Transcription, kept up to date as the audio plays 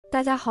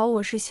大家好，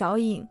我是小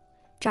颖。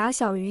炸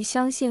小鱼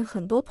相信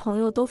很多朋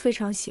友都非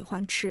常喜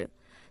欢吃，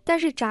但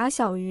是炸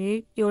小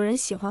鱼有人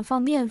喜欢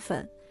放面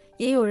粉，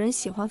也有人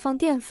喜欢放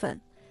淀粉，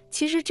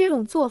其实这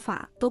种做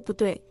法都不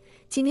对。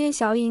今天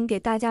小颖给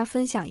大家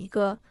分享一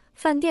个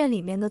饭店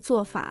里面的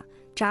做法，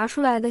炸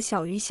出来的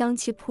小鱼香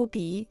气扑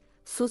鼻，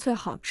酥脆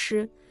好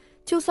吃，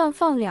就算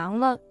放凉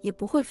了也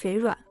不会肥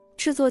软，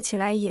制作起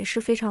来也是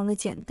非常的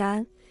简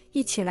单。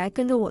一起来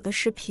跟着我的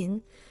视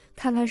频，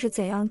看看是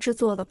怎样制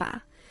作的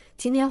吧。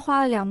今天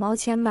花了2毛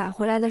钱买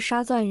回来的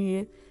沙钻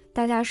鱼，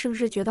大家是不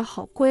是觉得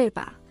好贵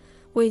吧？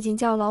我已经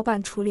叫老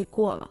板处理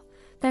过了，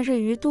但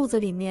是鱼肚子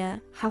里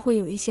面还会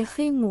有一些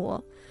黑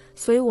膜，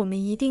所以我们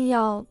一定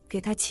要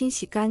给它清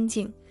洗干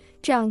净，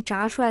这样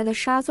炸出来的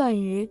沙钻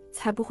鱼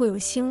才不会有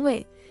腥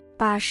味。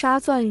把沙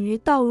钻鱼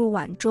倒入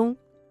碗中，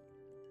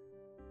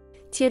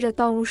接着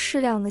倒入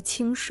适量的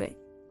清水。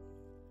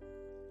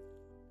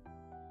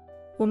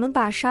我们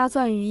把沙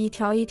钻鱼一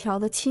条一条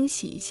的清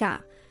洗一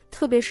下，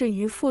特别是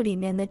鱼腹里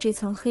面的这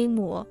层黑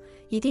膜，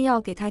一定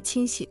要给它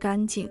清洗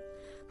干净。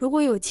如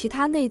果有其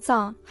他内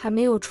脏还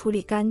没有处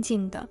理干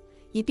净的，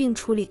一并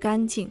处理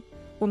干净。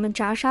我们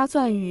炸沙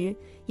钻鱼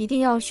一定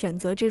要选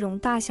择这种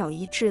大小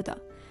一致的，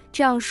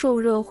这样受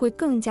热会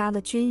更加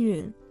的均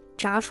匀，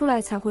炸出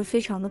来才会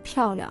非常的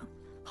漂亮，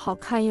好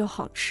看又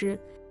好吃。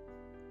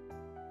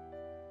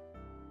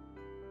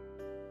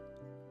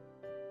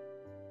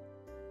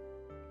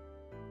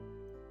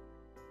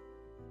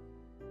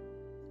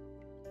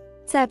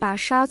再把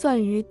沙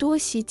钻鱼多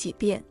洗几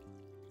遍，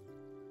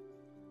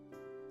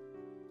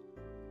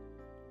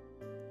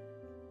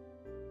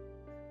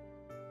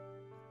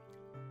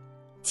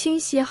清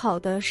洗好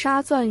的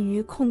沙钻鱼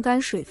控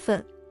干水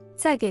分，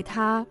再给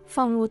它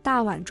放入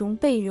大碗中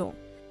备用。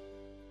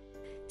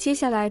接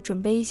下来准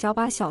备一小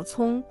把小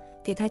葱，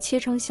给它切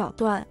成小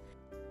段。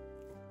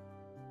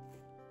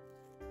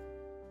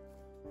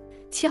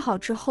切好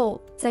之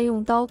后，再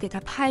用刀给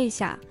它拍一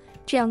下，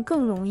这样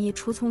更容易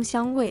出葱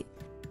香味。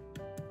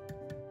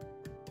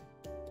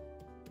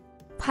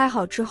拍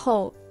好之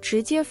后，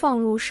直接放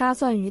入沙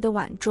钻鱼的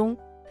碗中，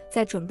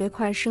再准备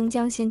块生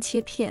姜，先切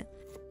片，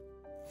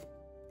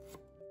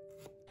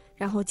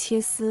然后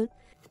切丝。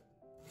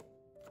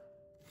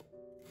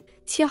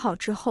切好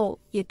之后，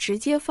也直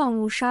接放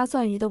入沙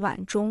钻鱼的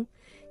碗中。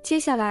接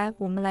下来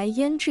我们来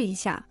腌制一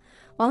下，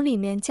往里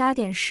面加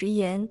点食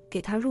盐，给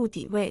它入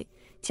底味，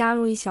加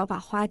入一小把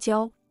花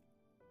椒，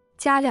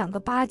加2个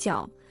八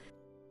角，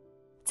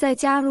再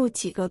加入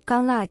几个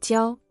干辣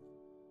椒，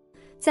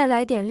再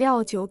来点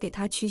料酒给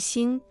它去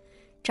腥。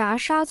炸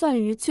沙钻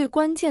鱼最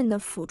关键的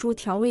辅助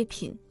调味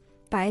品，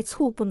白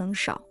醋不能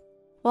少，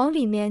往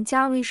里面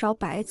加入1勺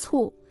白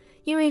醋，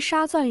因为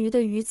沙钻鱼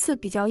的鱼刺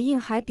比较硬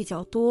还比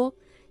较多，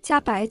加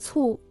白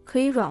醋可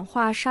以软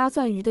化沙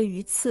钻鱼的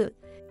鱼刺。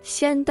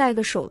先戴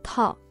个手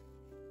套，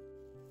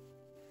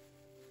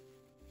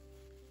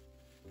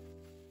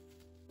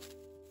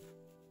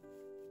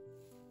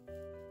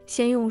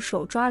先用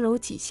手抓揉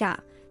几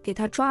下，给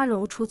它抓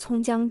揉出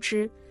葱姜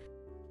汁。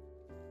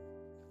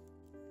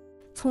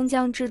葱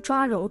姜汁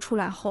抓揉出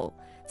来后，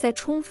再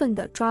充分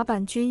的抓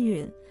拌均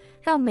匀，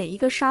让每一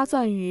个沙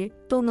钻鱼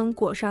都能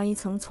裹上一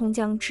层葱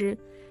姜汁，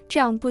这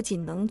样不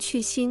仅能去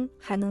腥，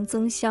还能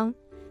增香。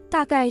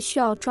大概需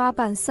要抓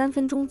拌3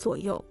分钟左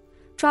右，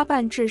抓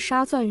拌至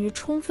沙钻鱼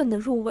充分的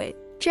入味，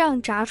这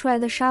样炸出来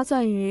的沙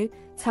钻鱼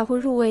才会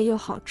入味又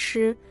好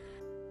吃。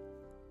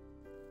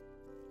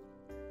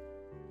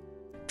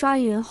抓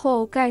匀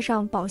后盖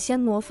上保鲜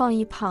膜放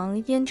一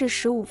旁腌制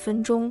15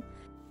分钟。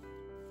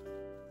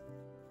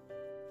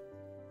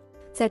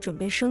再准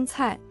备生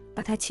菜，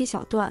把它切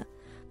小段。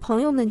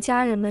朋友们、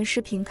家人们，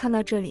视频看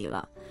到这里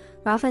了，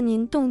麻烦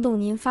您动动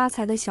您发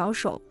财的小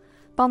手，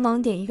帮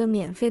忙点一个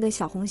免费的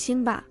小红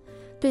心吧。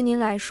对您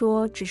来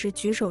说只是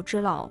举手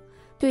之劳，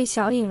对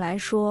小颖来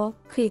说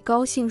可以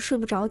高兴睡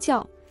不着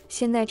觉。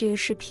现在这个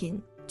视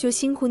频就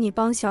辛苦你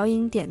帮小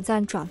颖点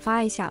赞转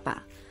发一下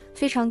吧，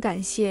非常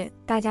感谢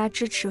大家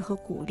支持和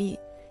鼓励。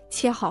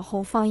切好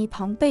后放一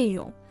旁备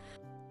用。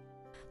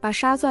把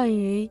沙钻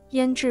鱼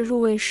腌制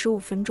入味15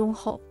分钟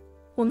后，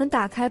我们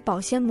打开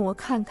保鲜膜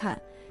看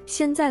看，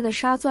现在的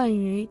沙钻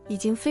鱼已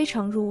经非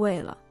常入味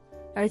了，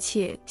而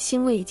且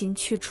腥味已经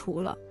去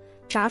除了，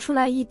炸出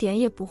来一点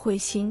也不会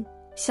腥，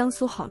香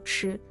酥好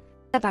吃。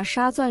再把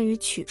沙钻鱼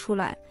取出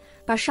来，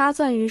把沙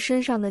钻鱼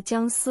身上的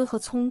姜丝和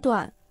葱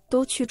段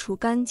都去除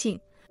干净，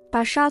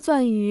把沙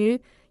钻鱼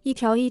一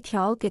条一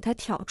条给它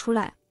挑出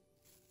来，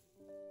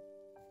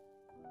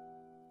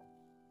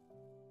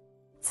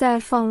再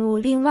放入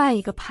另外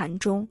一个盘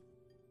中。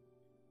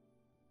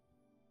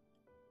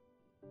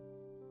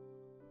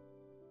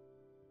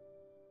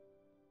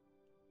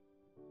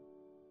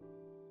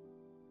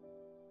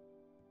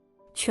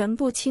全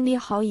部清理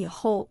好以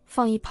后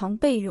放一旁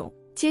备用。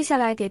接下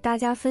来给大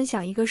家分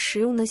享一个实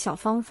用的小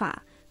方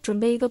法，准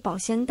备一个保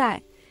鲜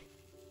袋，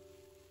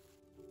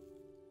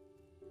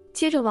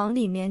接着往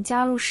里面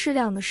加入适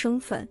量的生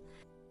粉，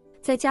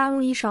再加入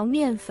1勺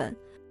面粉，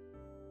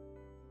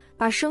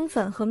把生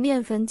粉和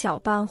面粉搅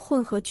拌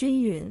混合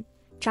均匀。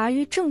炸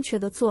鱼正确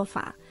的做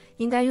法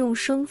应该用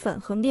生粉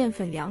和面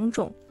粉两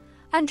种，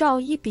按照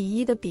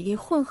1:1的比例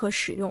混合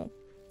使用，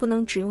不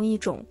能只用一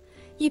种。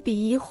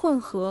1:1混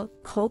合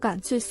口感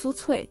最酥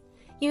脆，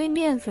因为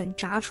面粉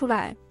炸出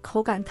来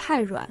口感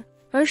太软，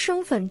而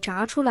生粉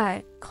炸出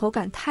来口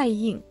感太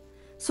硬，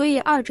所以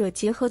二者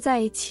结合在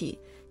一起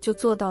就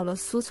做到了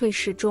酥脆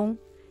适中。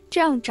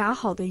这样炸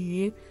好的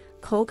鱼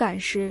口感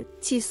是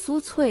既酥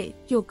脆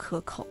又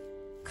可口，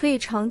可以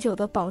长久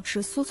地保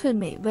持酥脆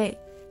美味。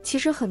其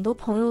实很多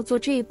朋友做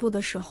这一步的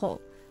时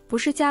候，不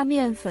是加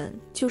面粉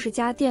就是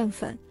加淀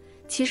粉，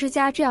其实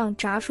加这样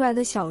炸出来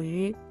的小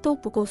鱼都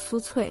不够酥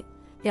脆，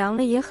凉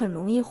了也很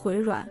容易回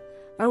软。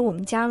而我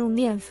们加入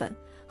面粉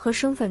和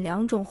生粉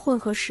两种混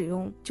合使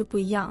用就不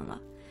一样了，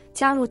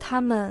加入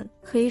它们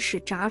可以使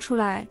炸出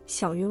来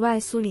小鱼外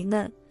酥里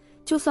嫩，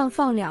就算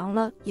放凉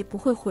了也不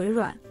会回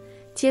软。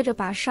接着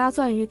把沙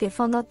钻鱼给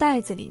放到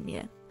袋子里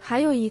面。还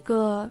有一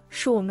个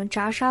是我们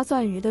炸沙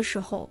钻鱼的时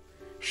候，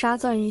沙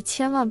钻鱼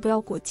千万不要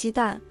裹鸡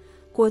蛋，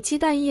裹鸡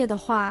蛋液的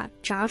话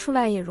炸出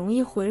来也容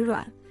易回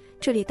软。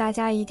这里大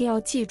家一定要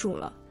记住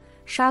了，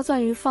沙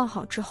钻鱼放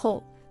好之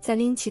后，再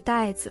拎起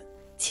袋子，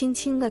轻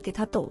轻地给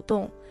它抖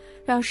动，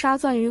让沙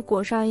钻鱼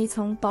裹上一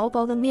层薄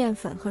薄的面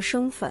粉和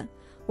生粉。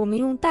我们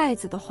用袋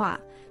子的话，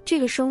这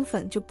个生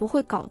粉就不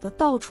会搞得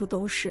到处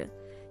都是，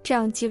这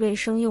样既卫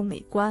生又美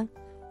观。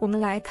我们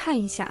来看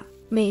一下，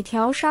每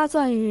条沙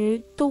钻鱼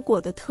都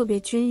裹得特别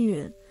均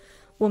匀。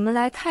我们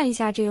来看一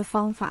下这个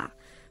方法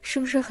是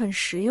不是很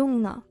实用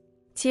呢？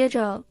接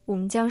着我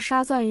们将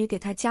沙钻鱼给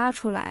它夹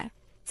出来，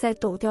再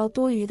抖掉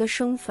多余的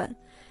生粉，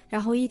然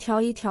后一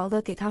条一条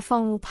的给它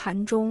放入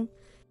盘中。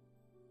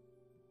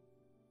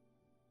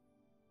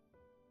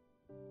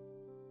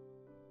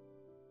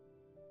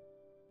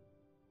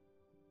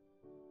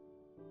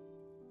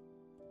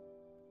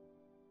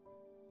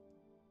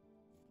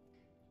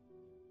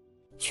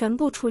全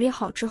部处理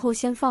好之后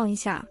先放一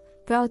下，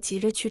不要急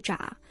着去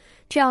炸，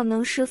这样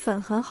能使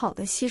粉很好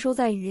的吸收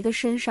在鱼的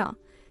身上，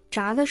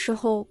炸的时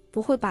候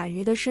不会把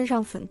鱼的身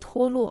上粉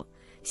脱落。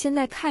现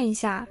在看一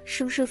下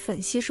是不是粉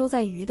吸收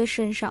在鱼的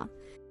身上。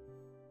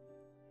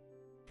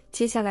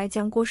接下来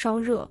将锅烧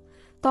热，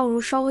倒入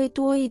稍微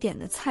多一点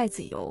的菜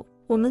籽油。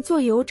我们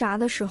做油炸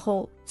的时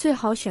候最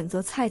好选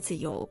择菜籽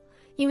油，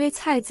因为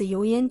菜籽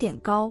油烟点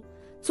高，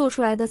做出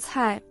来的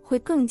菜会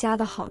更加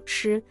的好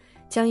吃。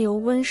将油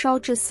温烧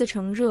至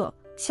40%热，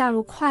下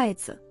入筷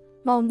子，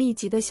冒密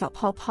集的小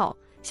泡泡，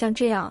像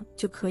这样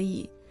就可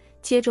以。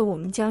接着我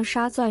们将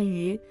沙钻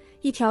鱼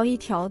一条一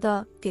条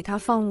的给它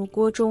放入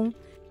锅中，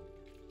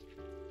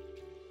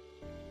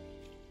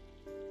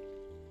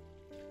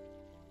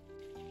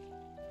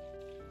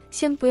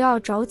先不要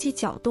着急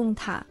搅动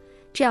它，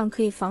这样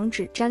可以防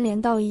止粘连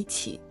到一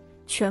起。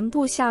全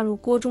部下入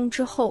锅中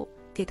之后，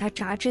给它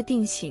炸至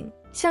定型。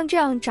像这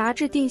样炸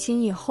至定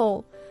型以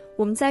后，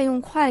我们再用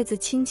筷子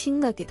轻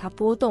轻地给它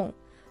拨动，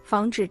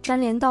防止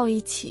粘连到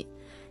一起，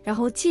然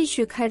后继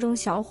续开中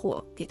小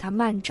火给它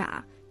慢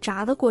炸。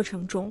炸的过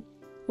程中，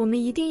我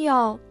们一定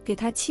要给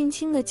它轻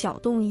轻地搅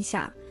动一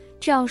下，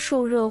这样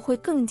受热会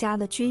更加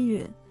的均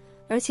匀，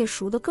而且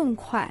熟得更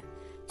快。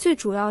最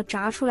主要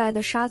炸出来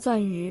的沙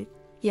钻鱼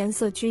颜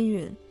色均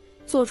匀，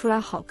做出来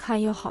好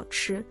看又好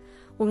吃。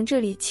我们这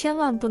里千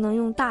万不能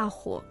用大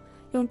火，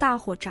用大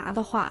火炸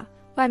的话，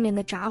外面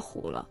的炸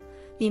糊了，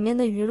里面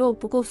的鱼肉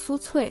不够酥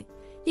脆，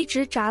一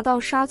直炸到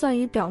沙钻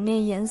鱼表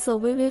面颜色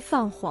微微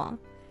泛黄。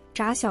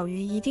炸小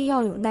鱼一定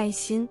要有耐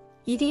心，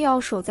一定要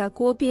守在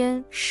锅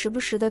边，时不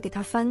时的给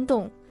它翻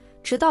动，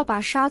直到把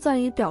沙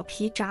钻鱼表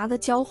皮炸得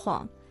焦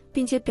黄，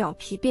并且表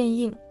皮变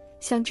硬，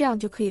像这样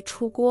就可以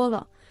出锅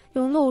了。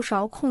用漏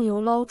勺控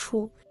油捞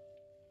出。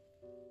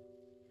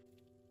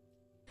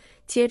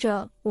接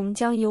着我们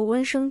将油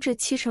温升至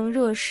70%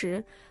热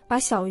时，把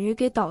小鱼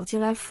给倒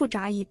进来复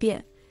炸一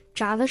遍。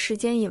炸的时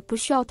间也不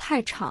需要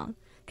太长，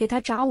给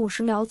它炸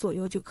50秒左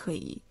右就可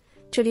以。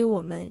这里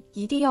我们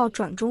一定要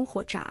转中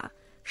火炸。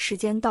时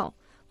间到，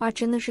哇，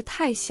真的是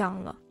太香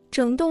了，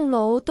整栋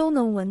楼都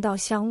能闻到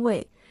香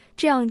味。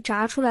这样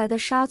炸出来的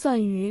沙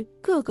钻鱼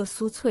个个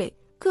酥脆，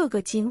个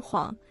个金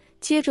黄。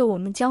接着我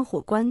们将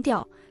火关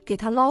掉，给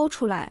它捞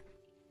出来。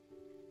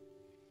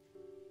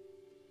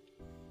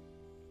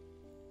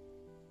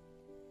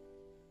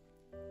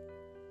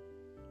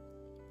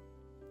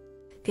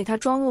给它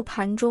装入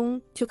盘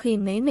中，就可以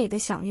美美的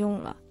享用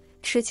了。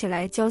吃起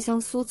来焦香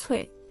酥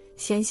脆，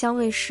咸香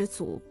味十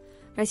足，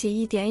而且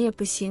一点也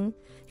不腥，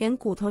连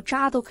骨头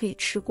渣都可以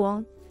吃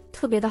光，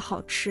特别的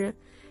好吃。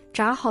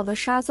炸好的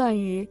沙钻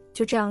鱼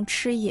就这样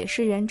吃也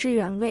是原汁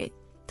原味，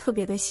特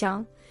别的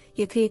香。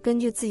也可以根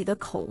据自己的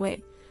口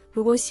味，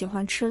如果喜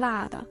欢吃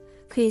辣的，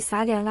可以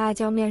撒点辣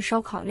椒面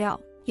烧烤料，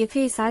也可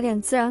以撒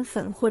点孜然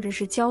粉或者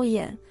是椒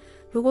盐。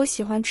如果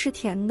喜欢吃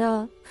甜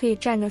的，可以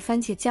蘸着番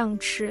茄酱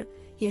吃，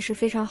也是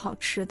非常好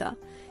吃的。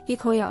一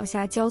口咬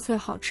下，焦脆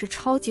好吃，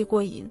超级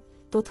过瘾，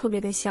都特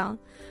别的香。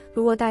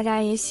如果大家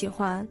也喜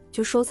欢，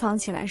就收藏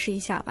起来试一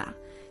下吧。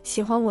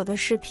喜欢我的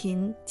视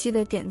频，记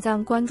得点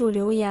赞、关注、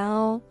留言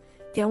哦。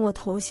点我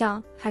头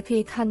像，还可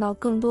以看到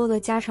更多的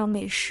家常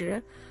美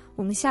食。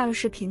我们下个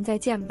视频再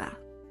见吧。